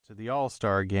to the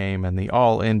All-Star game and the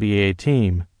All-NBA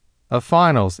team, a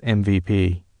Finals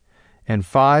MVP, and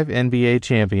 5 NBA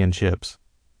championships.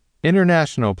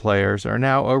 International players are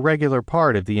now a regular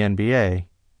part of the NBA,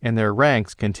 and their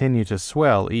ranks continue to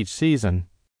swell each season.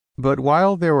 But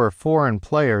while there were foreign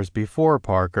players before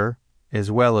Parker, as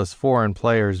well as foreign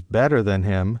players better than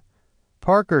him,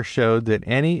 Parker showed that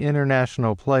any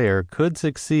international player could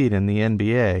succeed in the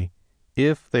NBA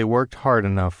if they worked hard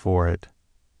enough for it.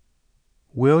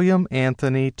 William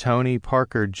Anthony Tony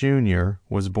Parker, Jr.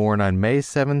 was born on May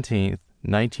 17,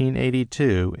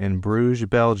 1982, in Bruges,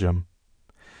 Belgium.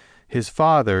 His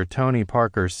father, Tony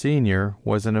Parker, Sr.,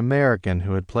 was an American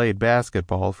who had played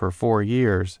basketball for 4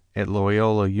 years at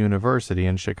Loyola University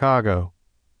in Chicago.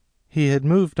 He had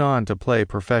moved on to play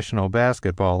professional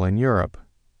basketball in Europe.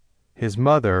 His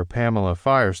mother, Pamela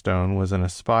Firestone, was an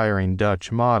aspiring Dutch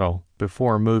model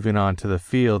before moving on to the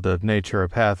field of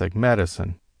naturopathic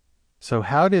medicine. So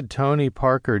how did Tony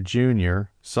Parker, Jr.,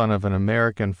 son of an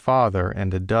American father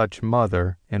and a Dutch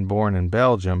mother and born in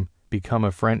Belgium, become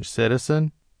a French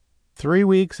citizen? 3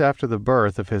 weeks after the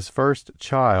birth of his first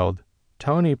child,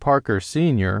 Tony Parker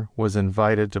Sr. was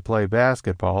invited to play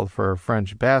basketball for a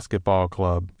French basketball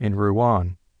club in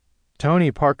Rouen. Tony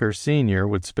Parker Sr.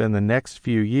 would spend the next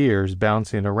few years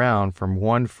bouncing around from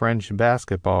one French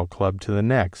basketball club to the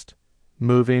next,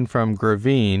 moving from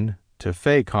Gravine to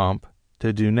Fécamp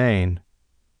to Dunain.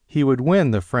 He would win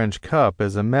the French Cup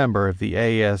as a member of the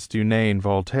AS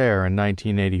Dunain-Voltaire in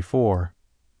 1984.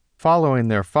 Following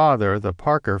their father, the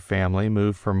Parker family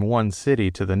moved from one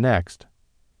city to the next.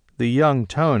 The young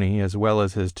Tony, as well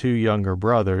as his 2 younger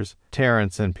brothers,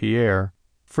 Terrence and Pierre,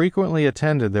 frequently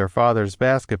attended their father's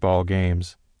basketball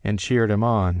games and cheered him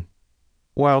on.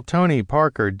 While Tony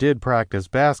Parker did practice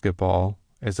basketball,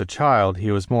 as a child he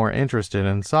was more interested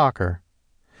in soccer.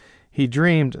 He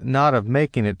dreamed not of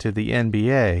making it to the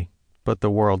NBA, but the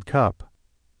World Cup.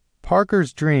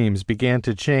 Parker's dreams began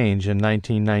to change in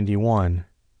 1991.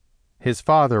 His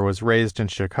father was raised in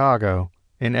Chicago,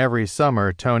 and every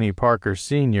summer Tony Parker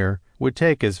Sr. would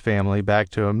take his family back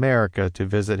to America to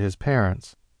visit his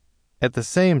parents. At the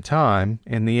same time,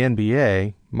 in the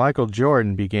NBA, Michael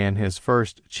Jordan began his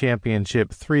first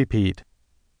championship three-peat.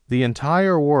 The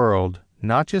entire world,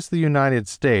 not just the United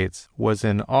States, was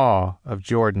in awe of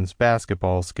Jordan's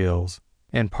basketball skills,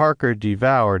 and Parker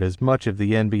devoured as much of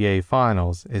the NBA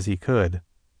Finals as he could.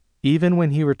 Even when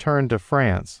he returned to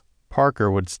France, Parker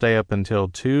would stay up until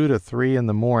 2 to 3 in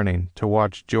the morning to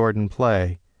watch Jordan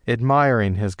play,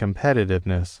 admiring his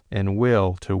competitiveness and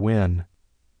will to win.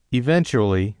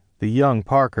 Eventually, the young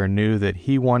Parker knew that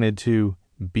he wanted to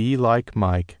be like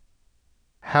Mike.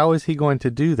 How is he going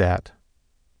to do that?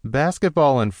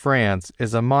 Basketball in France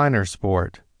is a minor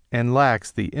sport and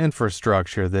lacks the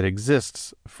infrastructure that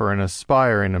exists for an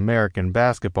aspiring American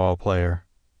basketball player.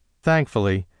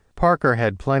 Thankfully, Parker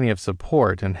had plenty of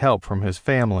support and help from his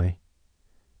family.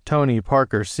 Tony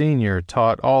Parker Sr.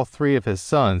 taught all 3 of his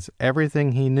sons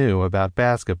everything he knew about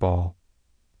basketball.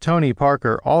 Tony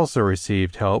Parker also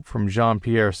received help from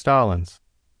Jean-Pierre Stallings.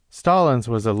 Stallings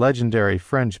was a legendary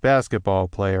French basketball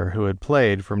player who had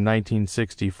played from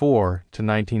 1964 to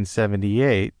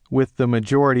 1978, with the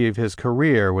majority of his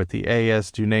career with the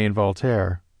AS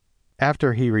Dunain-Voltaire.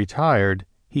 After he retired,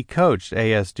 he coached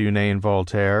AS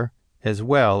Dunain-Voltaire as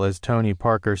well as Tony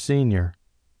Parker Sr.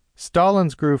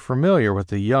 Stallings grew familiar with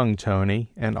the young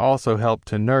Tony and also helped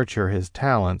to nurture his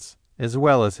talents, as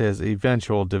well as his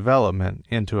eventual development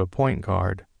into a point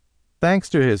guard. Thanks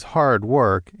to his hard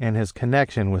work and his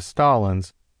connection with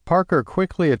Stallings, Parker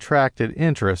quickly attracted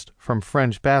interest from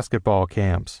French basketball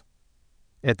camps.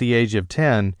 At the age of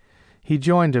 10, he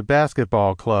joined a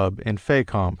basketball club in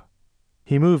Fécamp.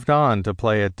 He moved on to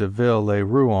play at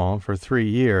Deville-les-Rouen for 3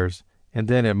 years, and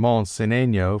then at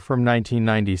Mont-Saint-Aignan from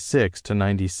 1996 to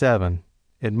 97.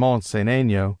 At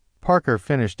Mont-Saint-Aignan, Parker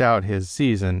finished out his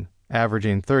season,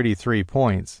 averaging 33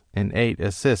 points and 8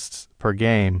 assists per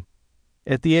game.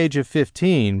 At the age of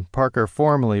 15, Parker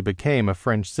formally became a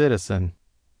French citizen.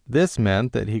 This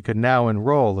meant that he could now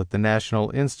enroll at the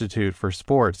National Institute for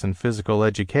Sports and Physical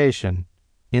Education,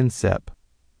 INSEP.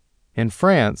 In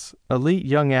France, elite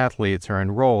young athletes are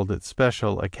enrolled at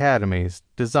special academies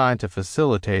designed to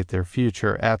facilitate their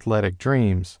future athletic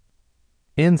dreams.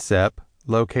 INSEP,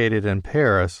 located in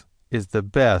Paris, is the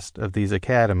best of these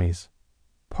academies.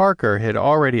 Parker had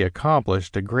already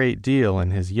accomplished a great deal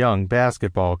in his young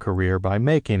basketball career by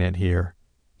making it here,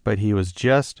 but he was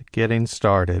just getting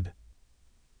started.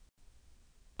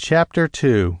 Chapter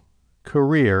 2: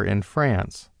 Career in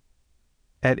France.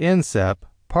 At INSEP,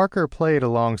 Parker played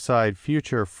alongside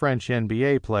future French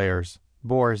NBA players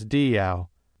Boris Diaw,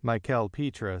 Michael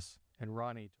Petrus, and Ronnie